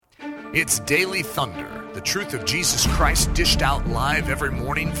It's Daily Thunder, the truth of Jesus Christ dished out live every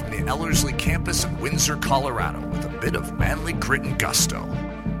morning from the Ellerslie campus in Windsor, Colorado, with a bit of manly grit and gusto.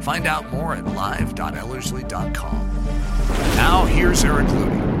 Find out more at live.ellerslie.com. Now, here's Eric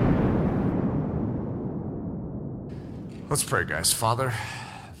Ludy. Let's pray, guys. Father,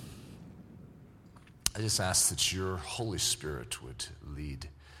 I just ask that your Holy Spirit would lead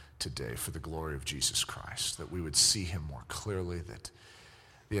today for the glory of Jesus Christ, that we would see him more clearly, that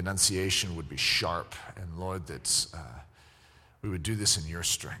the enunciation would be sharp, and Lord, that we would do this in your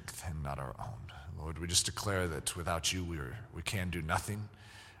strength and not our own. Lord, we just declare that without you, we can do nothing.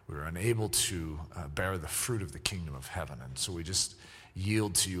 We're unable to bear the fruit of the kingdom of heaven, and so we just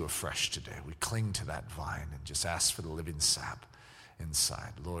yield to you afresh today. We cling to that vine and just ask for the living sap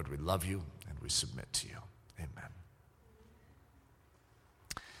inside. Lord, we love you and we submit to you. Amen.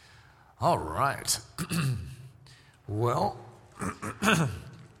 All right. Well,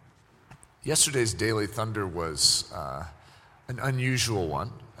 yesterday's Daily Thunder was an unusual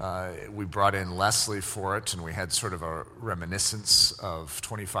one. We brought in Leslie for it, and we had sort of a reminiscence of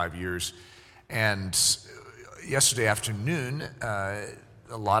 25 years. And yesterday afternoon, a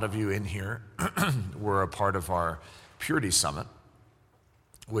lot of you in here were a part of our Purity Summit,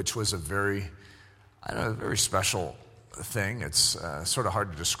 which was a very special thing. It's sort of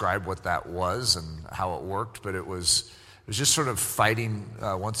hard to describe what that was and how it worked, but it was just sort of fighting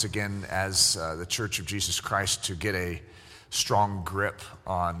once again as the Church of Jesus Christ to get a strong grip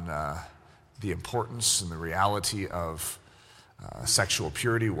on the importance and the reality of sexual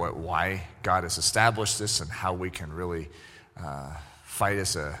purity, why God has established this, and how we can really fight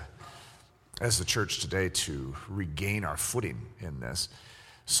as the church today to regain our footing in this.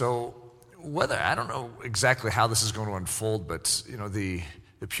 So I don't know exactly how this is going to unfold, but the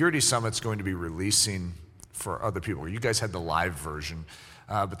Purity Summit's going to be releasing for other people. You guys had the live version,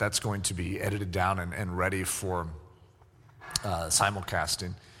 but that's going to be edited down and ready for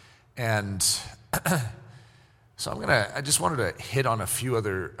simulcasting. And so I just wanted to hit on a few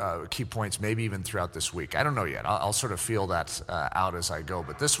other key points, maybe even throughout this week. I don't know yet. I'll sort of feel that out as I go.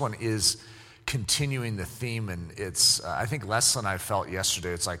 But this one is continuing the theme, and it's, I think Leslie and I felt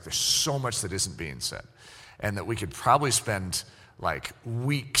yesterday, it's like there's so much that isn't being said, and that we could probably spend like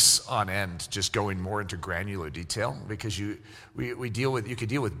weeks on end just going more into granular detail, because you could deal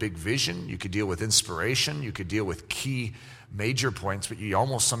with big vision, you could deal with inspiration, you could deal with key major points, but you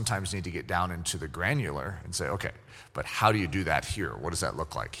almost sometimes need to get down into the granular and say, okay, but how do you do that here? What does that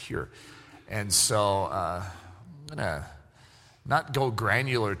look like here? And so I'm going to not go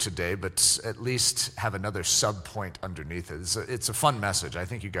granular today, but at least have another sub-point underneath it. It's a fun message. I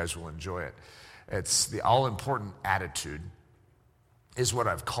think you guys will enjoy it. It's the all-important attitude is what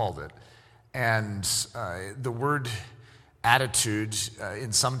I've called it. And the word attitude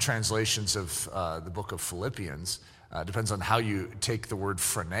in some translations of the book of Philippians, depends on how you take the word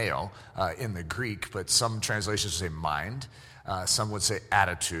phroneo in the Greek, but some translations say mind, some would say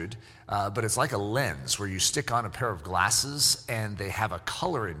attitude, but it's like a lens where you stick on a pair of glasses and they have a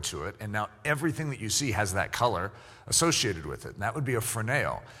color into it, and now everything that you see has that color associated with it, and that would be a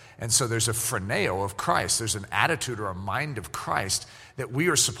phroneo. And so there's a phroneo of Christ. There's an attitude or a mind of Christ that we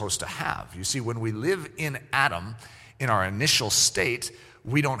are supposed to have. You see, when we live in Adam, in our initial state,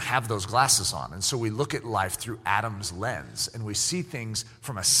 we don't have those glasses on. And so we look at life through Adam's lens, and we see things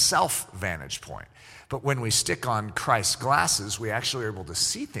from a self-vantage point. But when we stick on Christ's glasses, we actually are able to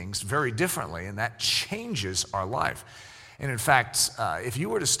see things very differently, and that changes our life. And in fact, if you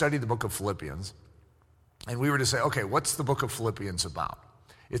were to study the book of Philippians, and we were to say, okay, what's the book of Philippians about?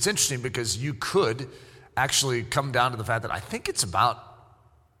 It's interesting because you could actually come down to the fact that I think it's about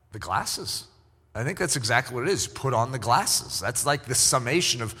the glasses. I think that's exactly what it is. Put on the glasses. That's like the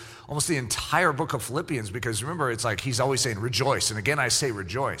summation of almost the entire book of Philippians, because remember, it's like he's always saying rejoice. And again, I say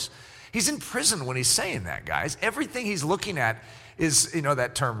rejoice. He's in prison when he's saying that, guys. Everything he's looking at is,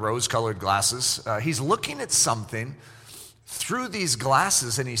 that term rose-colored glasses. He's looking at something through these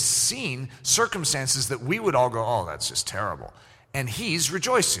glasses, and he's seeing circumstances that we would all go, oh, that's just terrible. And he's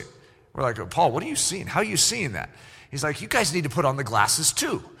rejoicing. We're like, oh, Paul, what are you seeing? How are you seeing that? He's like, you guys need to put on the glasses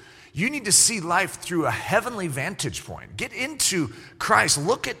too. You need to see life through a heavenly vantage point. Get into Christ.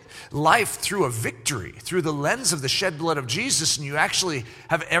 Look at life through a victory, through the lens of the shed blood of Jesus, and you actually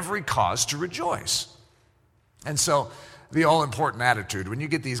have every cause to rejoice. And so the all-important attitude, when you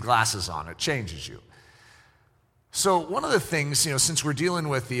get these glasses on, it changes you. So one of the things, since we're dealing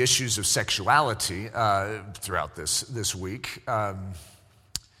with the issues of sexuality throughout this week,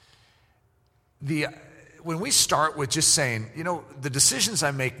 when we start with just saying, the decisions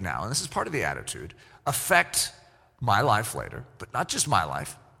I make now, and this is part of the attitude, affect my life later, but not just my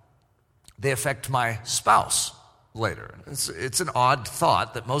life, they affect my spouse later. It's an odd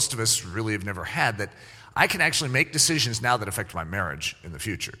thought that most of us really have never had, that I can actually make decisions now that affect my marriage in the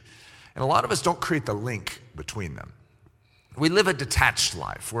future. And a lot of us don't create the link between them. We live a detached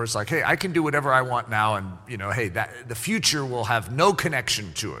life where it's like, hey, I can do whatever I want now, and hey, the future will have no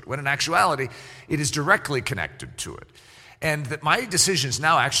connection to it. When in actuality, it is directly connected to it. And that my decisions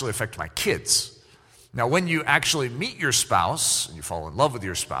now actually affect my kids. Now, when you actually meet your spouse and you fall in love with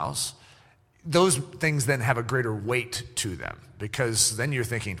your spouse, those things then have a greater weight to them, because then you're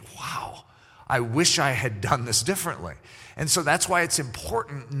thinking, wow, I wish I had done this differently. And so that's why it's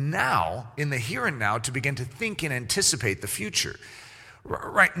important now, in the here and now, to begin to think and anticipate the future.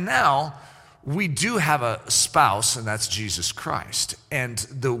 Right now, we do have a spouse, and that's Jesus Christ. And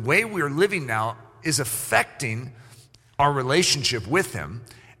the way we're living now is affecting our relationship with him,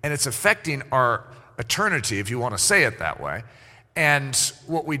 and it's affecting our eternity, if you want to say it that way. And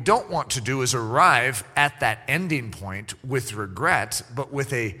what we don't want to do is arrive at that ending point with regret, but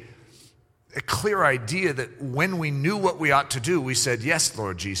with a clear idea that when we knew what we ought to do, we said, yes,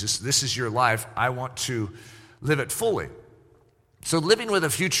 Lord Jesus, this is your life. I want to live it fully. So living with a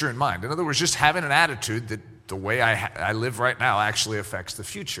future in mind. In other words, just having an attitude that the way I live right now actually affects the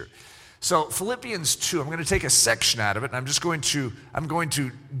future. So Philippians 2, I'm going to take a section out of it, and I'm going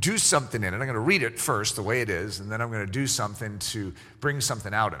to do something in it. I'm going to read it first the way it is, and then I'm going to do something to bring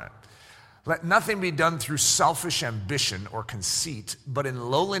something out in it. Let nothing be done through selfish ambition or conceit, but in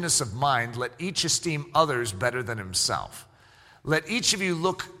lowliness of mind, let each esteem others better than himself. Let each of you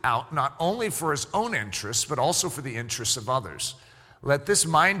look out not only for his own interests, but also for the interests of others. Let this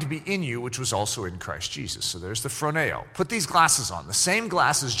mind be in you, which was also in Christ Jesus. So there's the phroneo. Put these glasses on. The same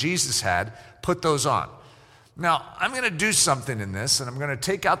glasses Jesus had, put those on. Now, I'm going to do something in this, and I'm going to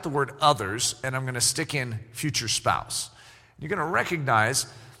take out the word others, and I'm going to stick in future spouse. You're going to recognize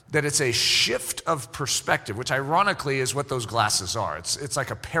that it's a shift of perspective, which ironically is what those glasses are. It's like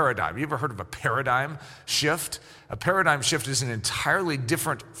a paradigm. You ever heard of a paradigm shift? A paradigm shift is an entirely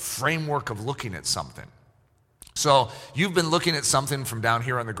different framework of looking at something. So you've been looking at something from down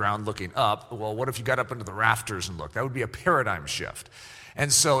here on the ground looking up. Well, what if you got up into the rafters and looked? That would be a paradigm shift.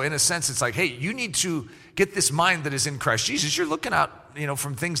 And so in a sense, it's like, hey, you need to get this mind that is in Christ Jesus. You're looking out,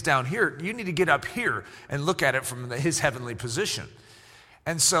 from things down here. You need to get up here and look at it from his heavenly position.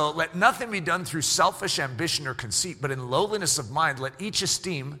 And so let nothing be done through selfish ambition or conceit, but in lowliness of mind, let each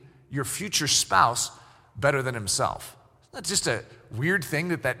esteem your future spouse better than himself. Isn't that just a weird thing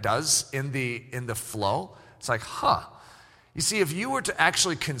that does in the flow? It's like, You see, if you were to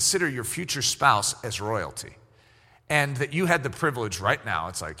actually consider your future spouse as royalty, and that you had the privilege right now,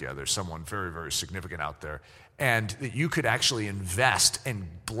 it's like, yeah, there's someone very, very significant out there, and that you could actually invest and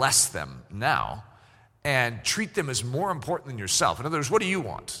bless them now and treat them as more important than yourself. In other words, what do you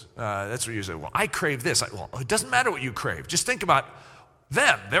want? That's what you say. Well, I crave this. Well, it doesn't matter what you crave. Just think about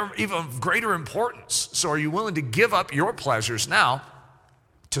them. They're even of greater importance. So are you willing to give up your pleasures now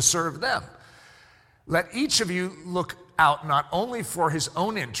to serve them? Let each of you look out not only for his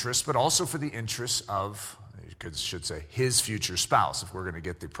own interests, but also for the interests of, you should say, his future spouse, if we're going to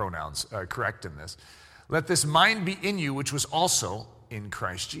get the pronouns correct in this. Let this mind be in you, which was also in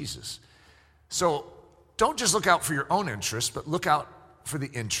Christ Jesus. So don't just look out for your own interests, but look out for the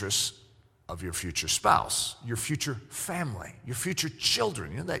interests of your future spouse, your future family, your future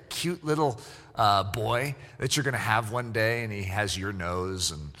children. That cute little boy that you're going to have one day, and he has your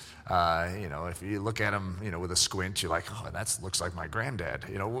nose, and if you look at him, with a squint, you're like, oh, that looks like my granddad.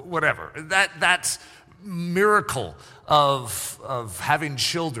 Whatever. That's miracle of having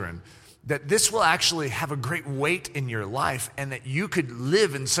children. That this will actually have a great weight in your life, and that you could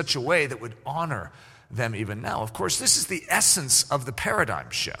live in such a way that would honor them even now. Of course, this is the essence of the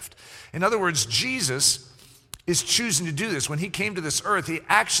paradigm shift. In other words, Jesus is choosing to do this. When he came to this earth, he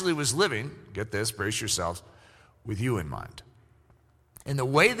actually was living, get this, brace yourselves, with you in mind. And the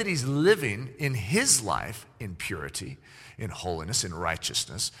way that he's living in his life, in purity, in holiness, in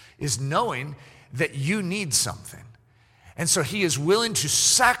righteousness, is knowing that you need something. And so he is willing to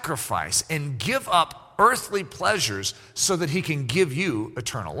sacrifice and give up earthly pleasures so that he can give you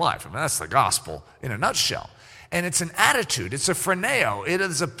eternal life. That's the gospel in a nutshell. And it's an attitude, it's a phroneo. It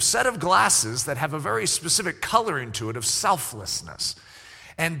is a set of glasses that have a very specific coloring to it of selflessness.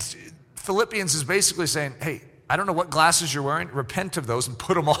 And Philippians is basically saying, hey, I don't know what glasses you're wearing, repent of those and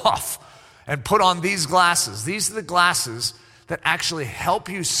put them off. And put on these glasses. These are the glasses that actually help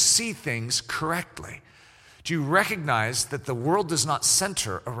you see things correctly. Do you recognize that the world does not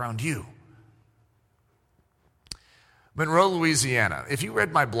center around you? Monroe, Louisiana. If you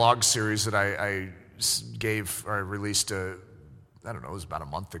read my blog series that I released I don't know, it was about a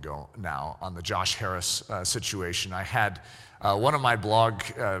month ago now, on the Josh Harris situation. I had one of my blog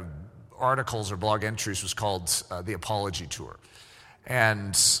articles or blog entries was called The Apology Tour.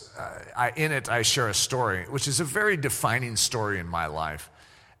 And in it, I share a story, which is a very defining story in my life.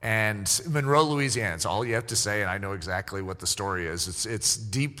 And Monroe, Louisiana, it's all you have to say, and I know exactly what the story is. It's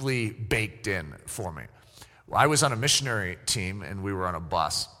deeply baked in for me. I was on a missionary team, and we were on a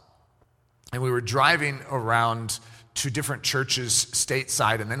bus. And we were driving around to different churches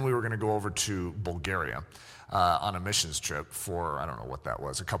stateside, and then we were going to go over to Bulgaria on a missions trip for, I don't know what that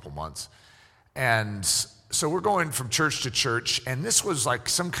was, a couple months. And so we're going from church to church, and this was like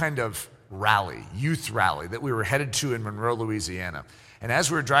some kind of rally, youth rally, that we were headed to in Monroe, Louisiana. And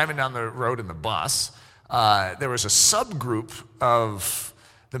as we were driving down the road in the bus, there was a subgroup of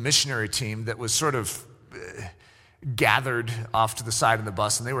the missionary team that was sort of gathered off to the side of the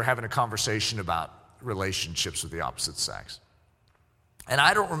bus, and they were having a conversation about relationships with the opposite sex. And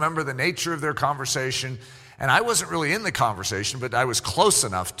I don't remember the nature of their conversation, and I wasn't really in the conversation, but I was close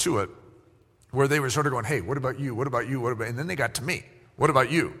enough to it where they were sort of going, hey, what about you? What about you? What about? And then they got to me. What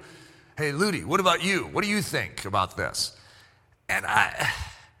about you? Hey, Ludy, what about you? What do you think about this? And I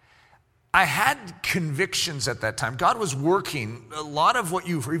had convictions at that time. God was working a lot of what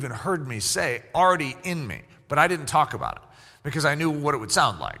you've even heard me say already in me, but I didn't talk about it because I knew what it would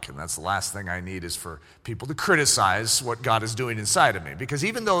sound like. And that's the last thing I need, is for people to criticize what God is doing inside of me. Because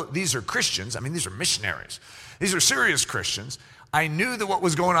even though these are Christians, I mean, these are missionaries, these are serious Christians, I knew that what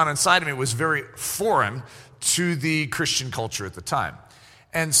was going on inside of me was very foreign to the Christian culture at the time.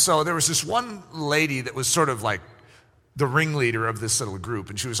 And so there was this one lady that was sort of like the ringleader of this little group,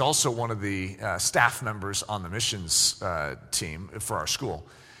 and she was also one of the staff members on the missions team for our school.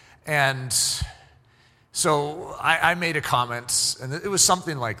 And so I made a comment, and it was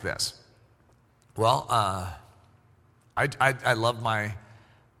something like this. Well, I love my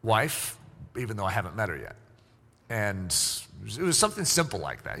wife, even though I haven't met her yet. And it was something simple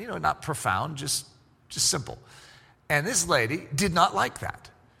like that, not profound, just simple. And this lady did not like that.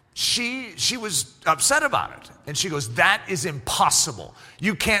 She was upset about it. And she goes, that is impossible.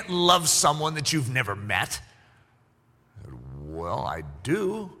 You can't love someone that you've never met. Well, I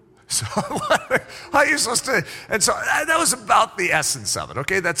do. So how are you supposed to? And so that was about the essence of it,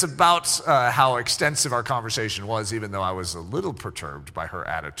 okay? That's about how extensive our conversation was, even though I was a little perturbed by her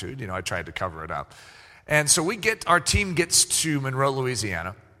attitude. I tried to cover it up. And so our team gets to Monroe,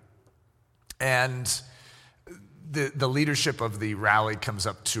 Louisiana, and the leadership of the rally comes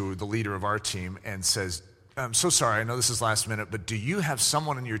up to the leader of our team and says, I'm so sorry, I know this is last minute, but do you have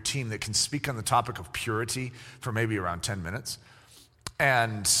someone on your team that can speak on the topic of purity for maybe around 10 minutes?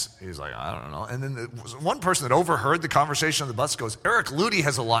 And he's like, I don't know. And then one person that overheard the conversation on the bus goes, Eric Ludy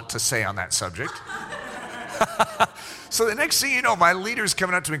has a lot to say on that subject. So the next thing you know, my leader's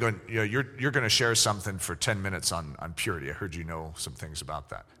coming up to me going, you're going to share something for 10 minutes on purity. I heard you know some things about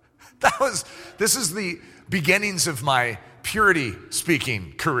that. This is the beginnings of my purity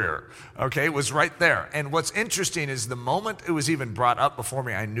speaking career, okay? It was right there. And what's interesting is the moment it was even brought up before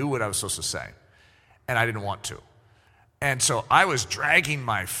me, I knew what I was supposed to say, and I didn't want to. And so I was dragging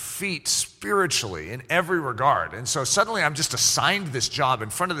my feet spiritually in every regard. And so suddenly I'm just assigned this job in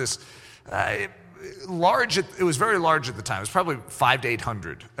front of this it was very large at the time. It was probably 500 to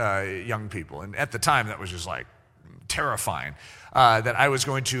 800 young people. And at the time, that was just like terrifying. That I was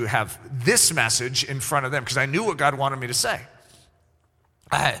going to have this message in front of them because I knew what God wanted me to say.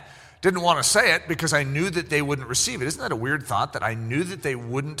 I didn't want to say it because I knew that they wouldn't receive it. Isn't that a weird thought, that I knew that they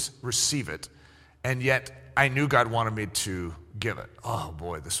wouldn't receive it, and yet I knew God wanted me to give it? Oh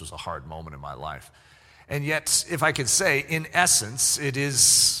boy, this was a hard moment in my life. And yet, if I could say, in essence, it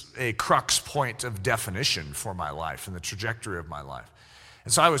is a crux point of definition for my life and the trajectory of my life.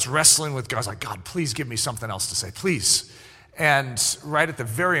 And so I was wrestling with God. I was like, God, please give me something else to say, please. And right at the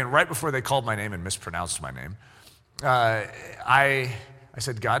very end, right before they called my name and mispronounced my name, I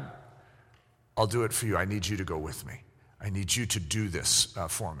said, God, I'll do it for you. I need you to go with me. I need you to do this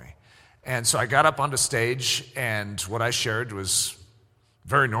for me. And so I got up onto stage, and what I shared was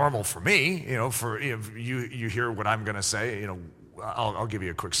very normal for me. You hear what I'm going to say. I'll give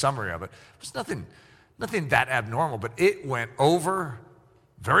you a quick summary of it. There's nothing that abnormal, but it went over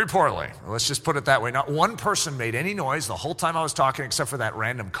very poorly. Let's just put it that way. Not one person made any noise the whole time I was talking, except for that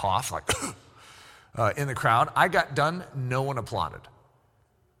random cough, like in the crowd. I got done. No one applauded.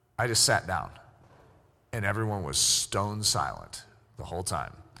 I just sat down, and everyone was stone silent the whole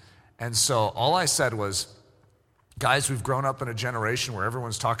time. And so all I said was, guys, we've grown up in a generation where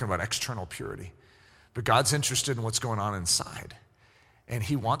everyone's talking about external purity, but God's interested in what's going on inside. And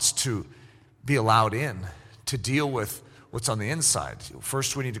he wants to be allowed in to deal with what's on the inside.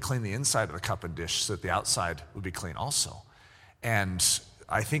 First, we need to clean the inside of the cup and dish so that the outside would be clean also. And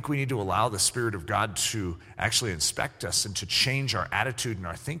I think we need to allow the Spirit of God to actually inspect us and to change our attitude and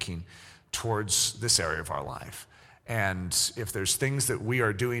our thinking towards this area of our life. And if there's things that we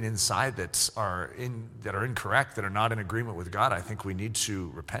are doing inside that are incorrect, that are not in agreement with God, I think we need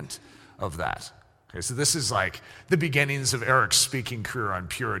to repent of that. Okay, so this is like the beginnings of Eric's speaking career on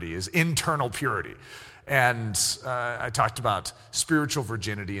purity, is internal purity. And I talked about spiritual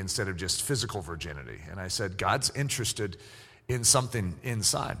virginity instead of just physical virginity. And I said, God's interested in something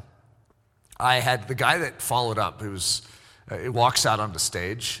inside. I had the guy that followed up, it walks out onto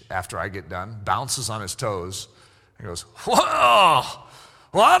stage after I get done, bounces on his toes, and goes, "Whoa,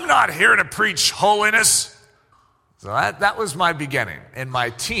 well, I'm not here to preach holiness." So that was my beginning. And my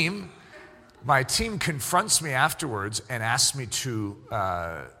team confronts me afterwards and asks me to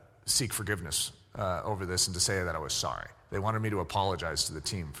seek forgiveness over this and to say that I was sorry. They wanted me to apologize to the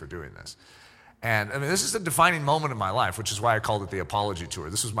team for doing this. And I mean, this is a defining moment in my life, which is why I called it the apology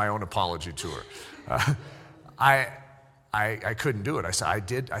tour. This was my own apology tour. I couldn't do it.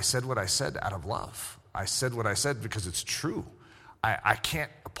 I said what I said out of love. I said what I said because it's true. I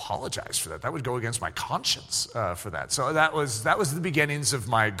can't apologize for that. That would go against my conscience for that. So that was the beginnings of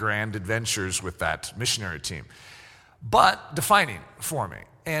my grand adventures with that missionary team. But defining for me.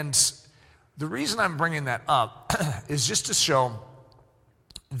 And the reason I'm bringing that up is just to show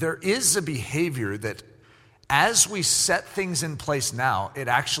there is a behavior that as we set things in place now, it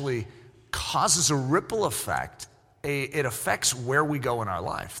actually causes a ripple effect. It affects where we go in our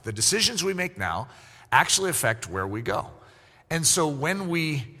life. The decisions we make now actually affect where we go. And so when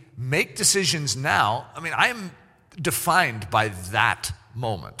we make decisions now, I mean, I am defined by that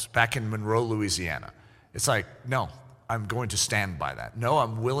moment back in Monroe, Louisiana. It's like, no, I'm going to stand by that. No,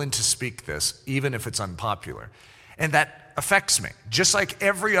 I'm willing to speak this, even if it's unpopular. And that affects me, just like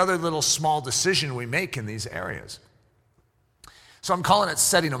every other little small decision we make in these areas. So I'm calling it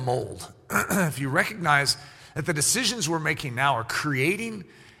setting a mold. If you recognize that the decisions we're making now are creating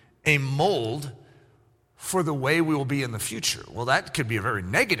a mold for the way we will be in the future. Well, that could be a very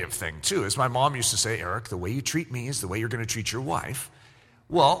negative thing too. As my mom used to say, Eric, the way you treat me is the way you're going to treat your wife.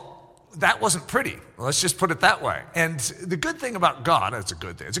 Well, that wasn't pretty. Let's just put it that way. And the good thing about God, it's a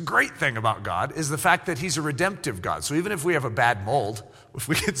good thing, it's a great thing about God, is the fact that he's a redemptive God. So even if we have a bad mold, if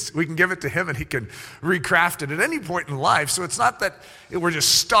we can give it to him and he can recraft it at any point in life. So it's not that we're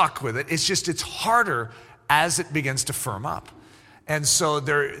just stuck with it. It's just it's harder as it begins to firm up. And so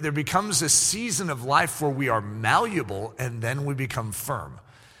there becomes a season of life where we are malleable and then we become firm.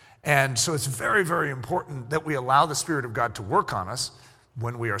 And so it's very, very important that we allow the Spirit of God to work on us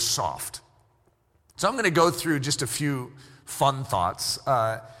when we are soft. So I'm going to go through just a few fun thoughts.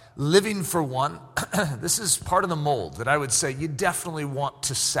 Living for one, this is part of the mold that I would say you definitely want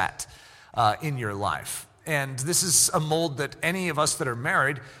to set in your life. And this is a mold that any of us that are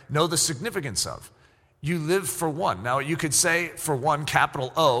married know the significance of. You live for one. Now, you could say for one,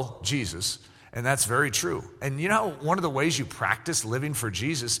 capital O, Jesus, and that's very true. And you know, one of the ways you practice living for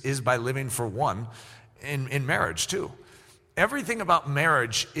Jesus is by living for one in marriage too. Everything about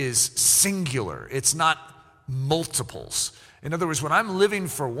marriage is singular. It's not multiples. In other words, when I'm living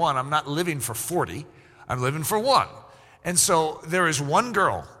for one, I'm not living for 40. I'm living for one. And so there is one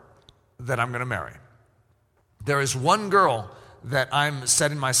girl that I'm going to marry. There is one girl that I'm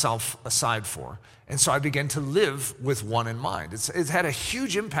setting myself aside for. And so I began to live with one in mind. It's had a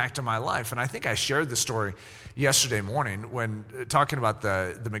huge impact on my life. And I think I shared the story yesterday morning when talking about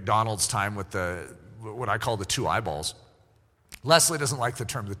the McDonald's time with what I call the two eyeballs. Leslie doesn't like the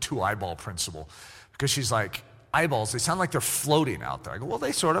term the two eyeball principle because she's like, eyeballs, they sound like they're floating out there. I go, well,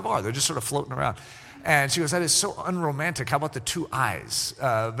 they sort of are. They're just sort of floating around. And she goes, that is so unromantic. How about the two eyes?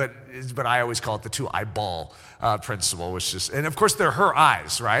 But I always call it the two eyeball principle, which is, and of course they're her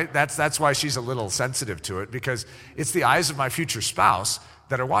eyes, right? That's why she's a little sensitive to it, because it's the eyes of my future spouse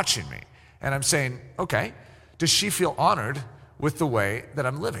that are watching me. And I'm saying, okay, does she feel honored with the way that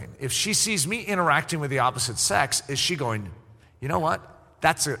I'm living? If she sees me interacting with the opposite sex, is she going, you know what?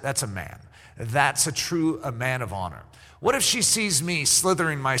 That's a man. That's a man of honor. What if she sees me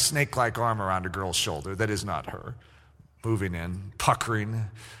slithering my snake-like arm around a girl's shoulder that is not her, moving in, puckering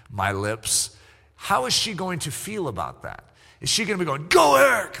my lips? How is she going to feel about that? Is she going to be going, go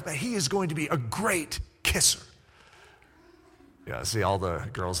Eric, but he is going to be a great kisser? Yeah, see, all the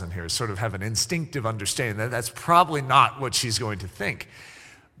girls in here sort of have an instinctive understanding that that's probably not what she's going to think.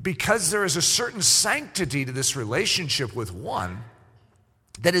 Because there is a certain sanctity to this relationship with one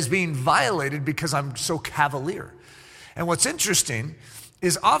that is being violated because I'm so cavalier. And what's interesting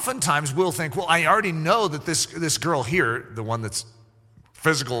is oftentimes we'll think, well, I already know that this girl here, the one that's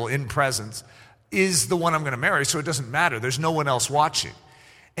physical in presence, is the one I'm going to marry, so it doesn't matter. There's no one else watching.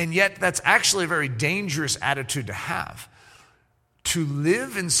 And yet that's actually a very dangerous attitude to have. To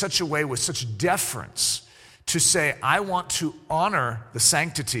live in such a way with such deference, to say, I want to honor the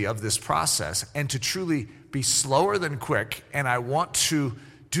sanctity of this process and to truly be slower than quick, and I want to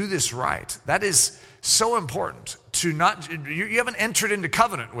do this right. That is so important. You haven't entered into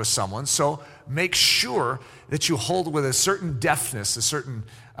covenant with someone, so make sure that you hold with a certain deftness, a certain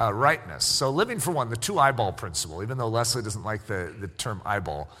rightness. So living for one, the 2 eyeball principle, even though Leslie doesn't like the term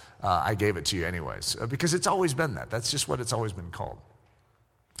eyeball, I gave it to you anyways, because it's always been that. That's just what it's always been called.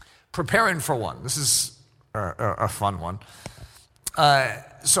 Preparing for one. This is a fun one.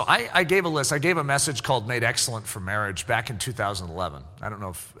 So I gave a list. I gave a message called Made Excellent for Marriage back in 2011. I don't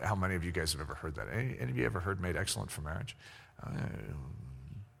know how many of you guys have ever heard that. Any of you ever heard Made Excellent for Marriage?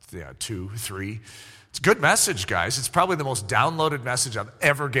 Yeah, 2, 3. It's a good message, guys. It's probably the most downloaded message I've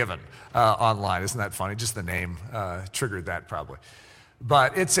ever given online. Isn't that funny? Just the name triggered that probably.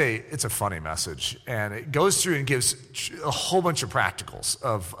 But it's a funny message, and it goes through and gives a whole bunch of practicals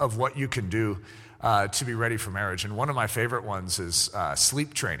of what you can do to be ready for marriage. And one of my favorite ones is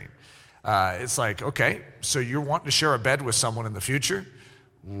sleep training. It's like, okay, so you're wanting to share a bed with someone in the future?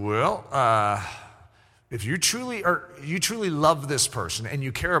 Well, if you truly love this person and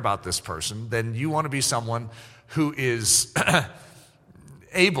you care about this person, then you want to be someone who is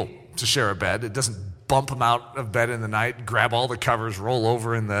able to share a bed. It doesn't bump them out of bed in the night, grab all the covers, roll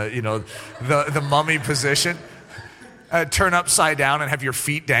over in the mummy position, turn upside down and have your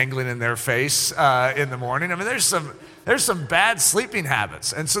feet dangling in their face in the morning. I mean, there's some bad sleeping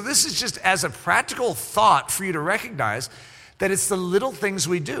habits. And so this is just as a practical thought for you to recognize that it's the little things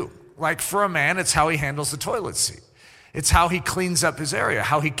we do. Like for a man, it's how he handles the toilet seat. It's how he cleans up his area,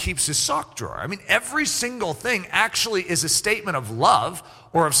 how he keeps his sock drawer. I mean, every single thing actually is a statement of love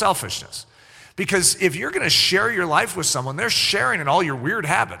or of selfishness. Because if you're going to share your life with someone, they're sharing in all your weird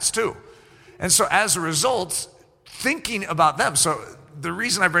habits too. And so as a result, thinking about them. So the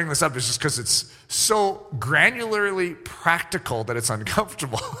reason I bring this up is just because it's so granularly practical that it's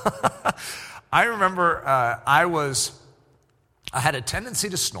uncomfortable. I remember I had a tendency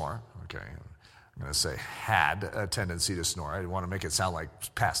to snore. Okay, I'm going to say had a tendency to snore. I want to make it sound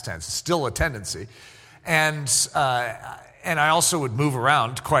like past tense. It's still a tendency. And I also would move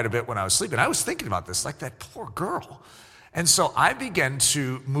around quite a bit when I was sleeping. I was thinking about this, like that poor girl. And so I began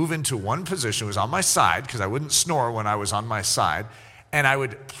to move into one position. It was on my side, because I wouldn't snore when I was on my side. And I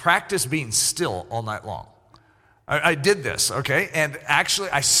would practice being still all night long. I did this, okay? And actually,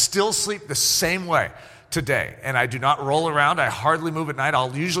 I still sleep the same way today. And I do not roll around. I hardly move at night.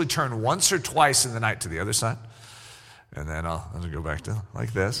 I'll usually turn once or twice in the night to the other side. And then I'll go back to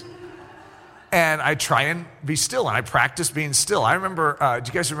like this. And I try and be still, and I practice being still. I remember, do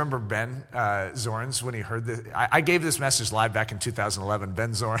you guys remember Ben Zorns when he heard this? I gave this message live back in 2011.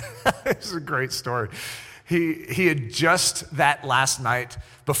 Ben Zorn, it's a great story. He had just that last night,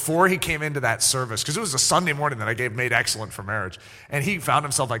 before he came into that service, because it was a Sunday morning that I gave Made Excellent for Marriage, and he found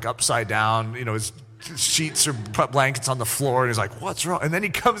himself like upside down, his sheets or blankets on the floor, and he's like, what's wrong? And then he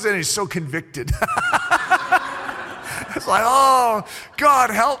comes in and he's so convicted. It's like, oh, God,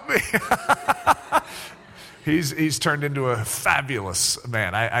 help me. He's turned into a fabulous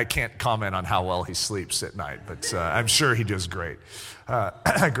man. I can't comment on how well he sleeps at night, but I'm sure he does great.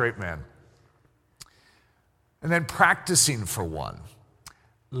 A great man. And then practicing for one,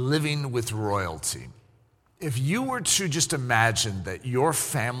 living with royalty. If you were to just imagine that your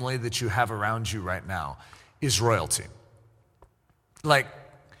family that you have around you right now is royalty, like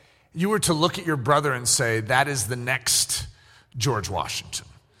you were to look at your brother and say, that is the next George Washington.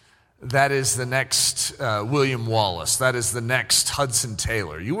 That is the next William Wallace. That is the next Hudson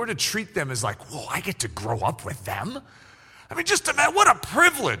Taylor. You were to treat them as like, whoa, I get to grow up with them? I mean, just imagine, what a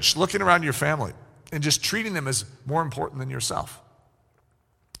privilege looking around your family and just treating them as more important than yourself.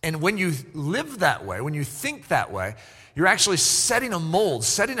 And when you live that way, when you think that way, you're actually setting a mold,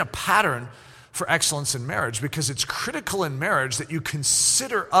 setting a pattern for excellence in marriage, because it's critical in marriage that you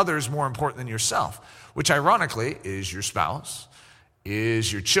consider others more important than yourself, which ironically is your spouse,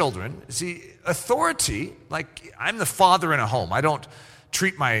 is your children. See, authority, like I'm the father in a home. I don't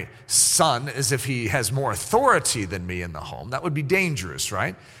treat my son as if he has more authority than me in the home. That would be dangerous,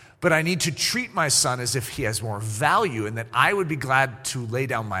 right? But I need to treat my son as if he has more value and that I would be glad to lay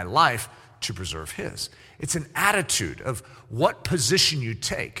down my life to preserve his. It's an attitude of what position you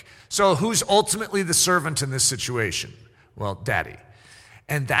take. So who's ultimately the servant in this situation? Well, daddy.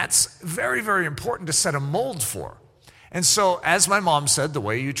 And that's very, very important to set a mold for. And so, as my mom said, the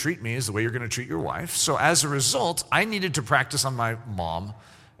way you treat me is the way you're going to treat your wife. So as a result, I needed to practice on my mom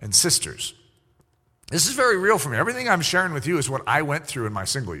and sisters. This is very real for me. Everything I'm sharing with you is what I went through in my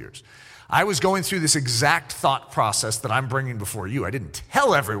single years. I was going through this exact thought process that I'm bringing before you. I didn't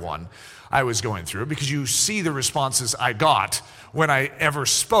tell everyone I was going through because you see the responses I got when I ever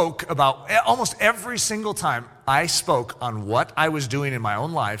spoke about, almost every single time I spoke on what I was doing in my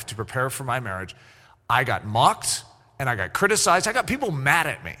own life to prepare for my marriage, I got mocked and I got criticized. I got people mad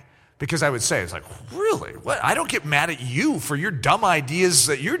at me because I would say, it's like, really? What? I don't get mad at you for your dumb ideas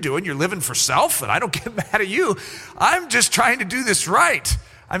that you're doing. You're living for self, and I don't get mad at you. I'm just trying to do this right.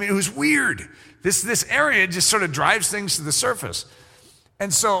 I mean, it was weird. This area just sort of drives things to the surface.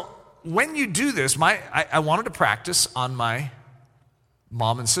 And so when you do this, I wanted to practice on my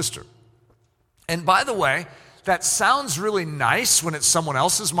mom and sister. And by the way, that sounds really nice when it's someone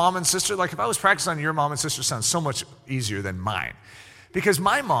else's mom and sister. Like if I was practicing on your mom and sister, it sounds so much easier than mine. Because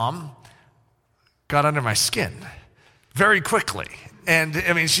my mom got under my skin very quickly. And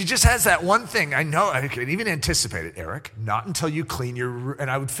I mean, she just has that one thing. I know, I could even anticipate it, Eric. Not until you clean your room. And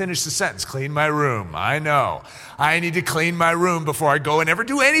I would finish the sentence, clean my room. I know. I need to clean my room before I go and ever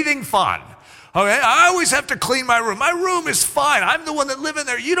do anything fun. Okay, I always have to clean my room. My room is fine. I'm the one that live in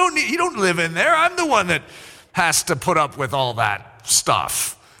there. You don't live in there. I'm the one that has to put up with all that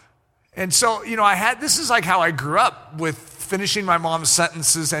stuff. And so, this is like how I grew up, with finishing my mom's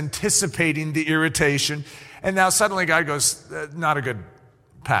sentences, anticipating the irritation. And now suddenly God goes, not a good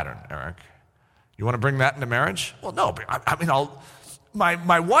pattern, Eric. You want to bring that into marriage? Well, no, but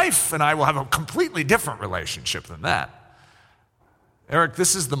my wife and I will have a completely different relationship than that. Eric,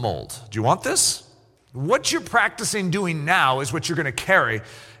 this is the mold. Do you want this? What you're practicing doing now is what you're going to carry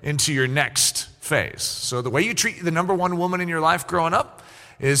into your next phase. So the way you treat the number one woman in your life growing up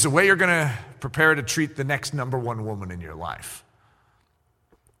is the way you're going to prepare to treat the next number one woman in your life.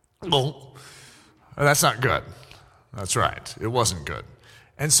 Well, that's not good. That's right. It wasn't good.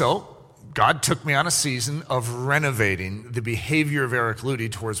 And so God took me on a season of renovating the behavior of Eric Ludy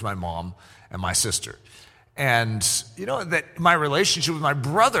towards my mom and my sister. And that my relationship with my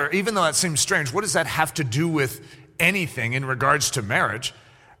brother, even though that seems strange, what does that have to do with anything in regards to marriage?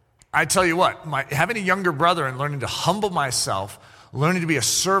 I tell you what, having a younger brother and learning to humble myself, learning to be a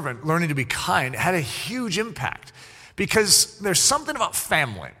servant, learning to be kind, had a huge impact. Because there's something about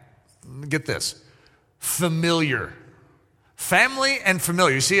family. Get this. Familiar. Family and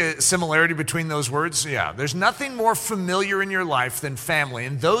familiar. You see a similarity between those words? Yeah. There's nothing more familiar in your life than family.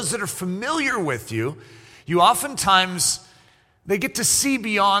 And those that are familiar with you oftentimes, they get to see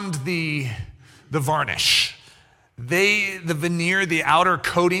beyond the varnish. The veneer, the outer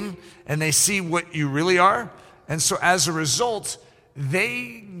coating, and they see what you really are. And so as a result,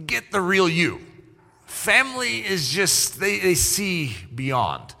 they get the real you. Family is just, they see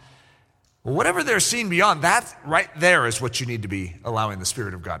beyond. Well, whatever they're seeing beyond, that right there is what you need to be allowing the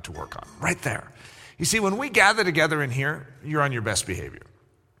Spirit of God to work on. Right there. You see, when we gather together in here, you're on your best behavior.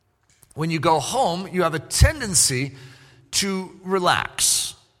 When you go home, you have a tendency to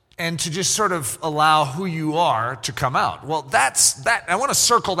relax and to just sort of allow who you are to come out. Well, that's that. I want to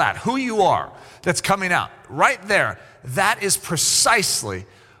circle that. Who you are that's coming out. Right there. That is precisely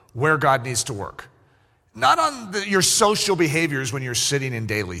where God needs to work. Not on your social behaviors when you're sitting in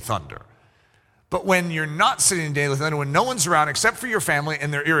daily thunder. But when you're not sitting in daily thunder, when no one's around except for your family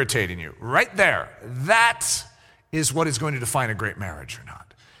and they're irritating you. Right there. That is what is going to define a great marriage or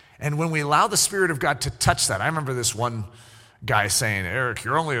not. And when we allow the Spirit of God to touch that, I remember this one guy saying, Eric,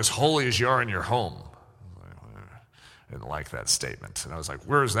 you're only as holy as you are in your home. I didn't like that statement. And I was like,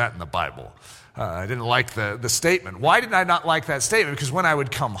 where is that in the Bible? I didn't like the statement. Why did I not like that statement? Because when I would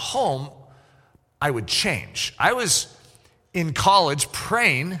come home, I would change. I was in college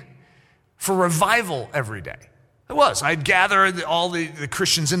praying for revival every day. It was. I'd gather all the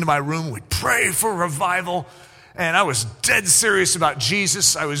Christians into my room. We'd pray for revival. And I was dead serious about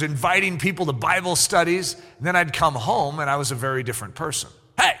Jesus. I was inviting people to Bible studies. And then I'd come home and I was a very different person.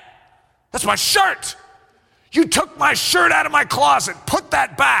 Hey, that's my shirt. You took my shirt out of my closet. Put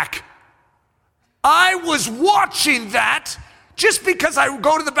that back. I was watching that. Just because I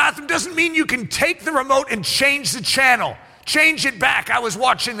go to the bathroom doesn't mean you can take the remote and change the channel. Change it back. I was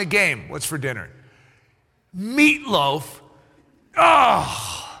watching the game. What's for dinner? Meatloaf.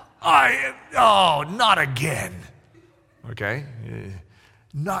 Not again. Okay?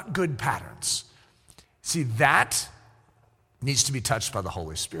 Not good patterns. See, that needs to be touched by the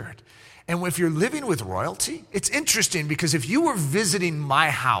Holy Spirit. And if you're living with royalty, it's interesting because if you were visiting my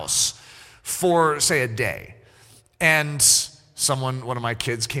house for, say, a day, and one of my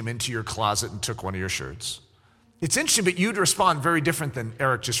kids came into your closet and took one of your shirts, It's interesting, but you'd respond very different than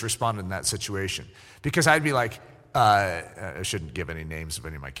Eric just responded in that situation. Because I'd be like, I shouldn't give any names of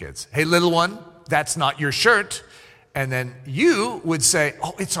any of my kids. Hey, little one, that's not your shirt. And then you would say,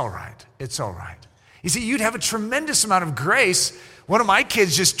 oh, it's all right. It's all right. You see, you'd have a tremendous amount of grace. One of my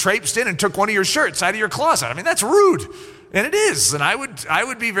kids just traipsed in and took one of your shirts out of your closet. I mean, that's rude. And it is. And I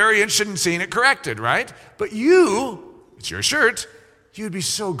would be very interested in seeing it corrected, right? But you, it's your shirt, you'd be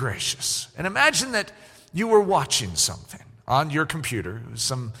so gracious. And imagine that you were watching something on your computer. It was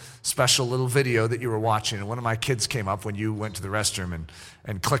some special little video that you were watching, and one of my kids came up when you went to the restroom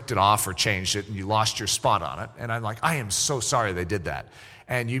and clicked it off or changed it, and you lost your spot on it. And I'm like, I am so sorry they did that.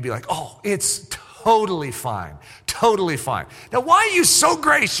 And you'd be like, oh, it's totally fine. Totally fine. Now, why are you so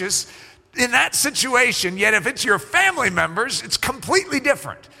gracious in that situation, yet if it's your family members, it's completely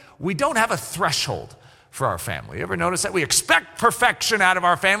different? We don't have a threshold for our family. You ever notice that? We expect perfection out of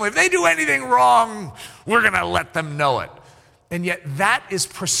our family. If they do anything wrong, we're going to let them know it. And yet that is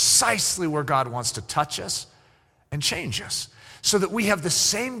precisely where God wants to touch us and change us, so that we have the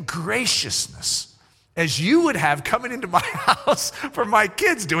same graciousness as you would have coming into my house for my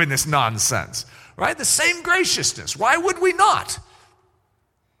kids doing this nonsense, right? The same graciousness. Why would we not?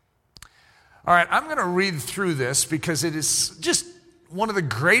 All right, I'm going to read through this because it is just one of the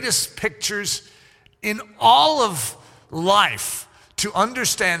greatest pictures in all of life to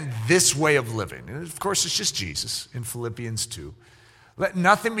understand this way of living. And of course, it's just Jesus in Philippians 2. Let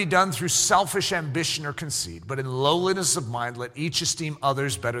nothing be done through selfish ambition or conceit, but in lowliness of mind, let each esteem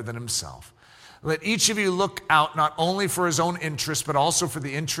others better than himself. Let each of you look out not only for his own interests, but also for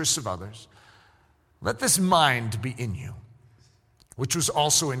the interests of others. Let this mind be in you, which was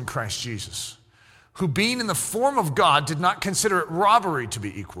also in Christ Jesus, who being in the form of God did not consider it robbery to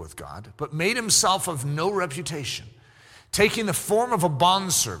be equal with God, but made himself of no reputation, taking the form of a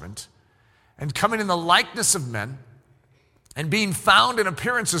bondservant and coming in the likeness of men, and being found in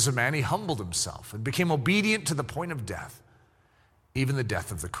appearance as a man, he humbled himself and became obedient to the point of death, even the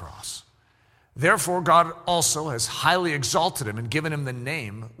death of the cross. Therefore, God also has highly exalted him and given him the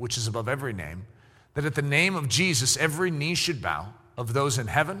name which is above every name, that at the name of Jesus every knee should bow, of those in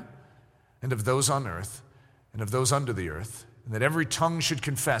heaven and of those on earth and of those under the earth, and that every tongue should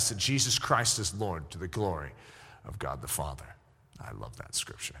confess that Jesus Christ is Lord, to the glory of God the Father. I love that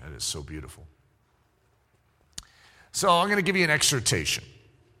scripture. It is so beautiful. So I'm going to give you an exhortation.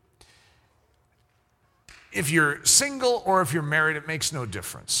 If you're single or if you're married, it makes no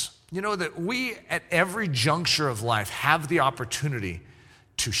difference. You know that we, at every juncture of life, have the opportunity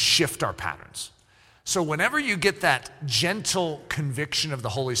to shift our patterns. So whenever you get that gentle conviction of the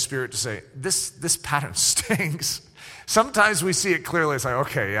Holy Spirit to say, this pattern stinks, sometimes we see it clearly. It's like,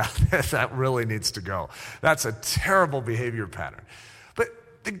 okay, yeah, that really needs to go. That's a terrible behavior pattern. But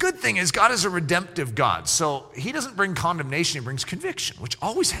the good thing is God is a redemptive God. So he doesn't bring condemnation, he brings conviction, which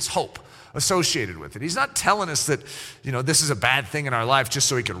always has hope associated with it. He's not telling us that, this is a bad thing in our life just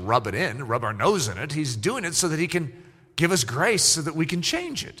so he can rub it in, rub our nose in it. He's doing it so that he can give us grace so that we can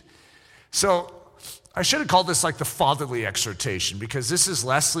change it. So I should have called this like the fatherly exhortation, because this is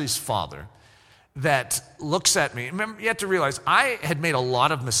Leslie's father that looks at me. Remember, you have to realize I had made a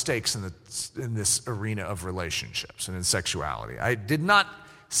lot of mistakes in this arena of relationships and in sexuality. I did not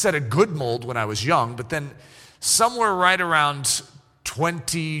set a good mold when I was young, but then somewhere right around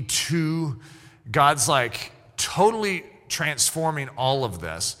 22, God's like totally transforming all of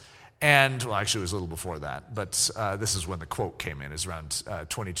this. And, well, actually it was a little before that, but this is when the quote came in, is around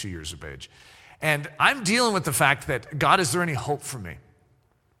 22 years of age. And I'm dealing with the fact that, God, is there any hope for me?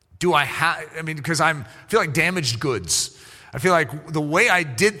 Because I feel like damaged goods. I feel like the way I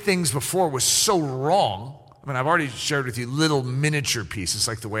did things before was so wrong. I've already shared with you little miniature pieces,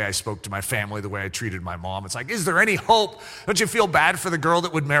 like the way I spoke to my family, the way I treated my mom. It's like, is there any hope? Don't you feel bad for the girl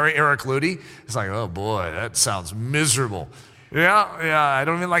that would marry Eric Ludy? It's like, oh boy, that sounds miserable. Yeah, I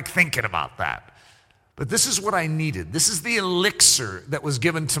don't even like thinking about that. But this is what I needed. This is the elixir that was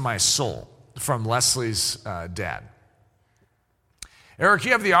given to my soul from Leslie's dad. Eric,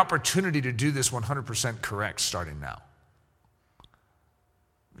 you have the opportunity to do this 100% correct starting now.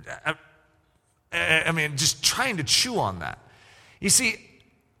 Just trying to chew on that. You see,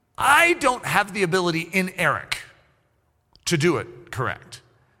 I don't have the ability in Eric to do it correct,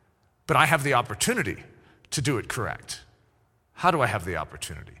 but I have the opportunity to do it correct. How do I have the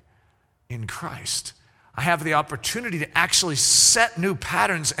opportunity? In Christ. I have the opportunity to actually set new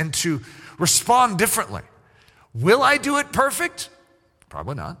patterns and to respond differently. Will I do it perfect?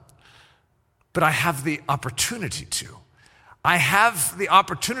 Probably not. But I have the opportunity to. I have the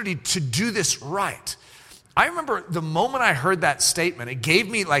opportunity to do this right. I remember the moment I heard that statement, it gave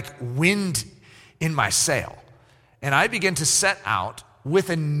me like wind in my sail. and I begin to set out with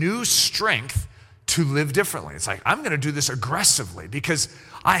a new strength to live differently. It's like, I'm going to do this aggressively because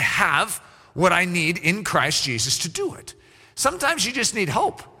I have what I need in Christ Jesus to do it. Sometimes you just need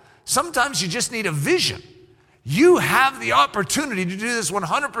hope. Sometimes you just need a vision. You have the opportunity to do this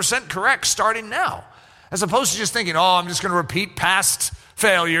 100% correct starting now, as opposed to just thinking, oh, I'm just going to repeat past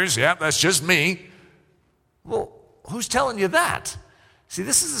failures. Yeah, that's just me. Well, who's telling you that? See,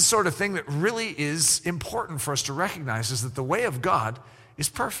 this is the sort of thing that really is important for us to recognize, is that the way of God is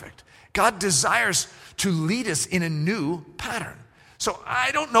perfect. God desires to lead us in a new pattern. So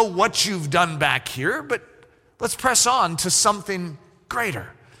I don't know what you've done back here, but let's press on to something greater.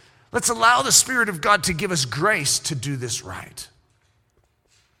 Let's allow the Spirit of God to give us grace to do this right.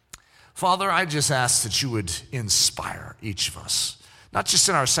 Father, I just ask that you would inspire each of us, not just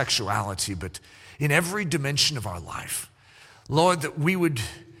in our sexuality, but in every dimension of our life. Lord, that we would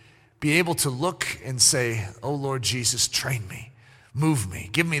be able to look and say, oh Lord Jesus, train me, move me,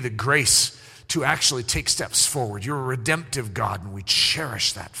 give me the grace to actually take steps forward. You're a redemptive God, and we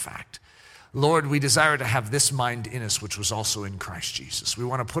cherish that fact. Lord, we desire to have this mind in us, which was also in Christ Jesus. We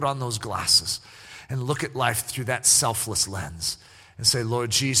want to put on those glasses and look at life through that selfless lens and say,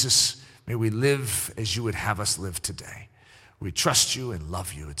 Lord Jesus, may we live as you would have us live today. We trust you and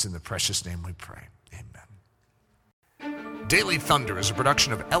love you. It's in the precious name we pray. Amen. Daily Thunder is a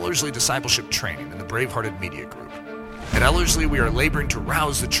production of Ellerslie Discipleship Training and the Bravehearted Media Group. At Ellerslie, we are laboring to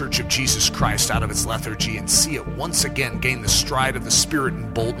rouse the Church of Jesus Christ out of its lethargy and see it once again gain the stride of the Spirit,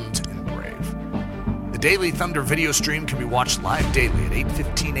 emboldened and brave. The Daily Thunder video stream can be watched live daily at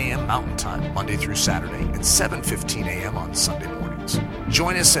 8:15 a.m. Mountain Time, Monday through Saturday, and 7:15 a.m. on Sunday mornings.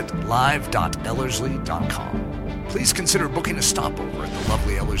 Join us at live.ellerslie.com. Please consider booking a stopover at the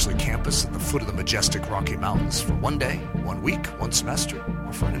lovely Ellerslie campus at the foot of the majestic Rocky Mountains for 1 day, 1 week, 1 semester,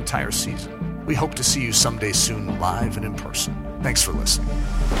 or for an entire season. We hope to see you someday soon, live and in person. Thanks for listening.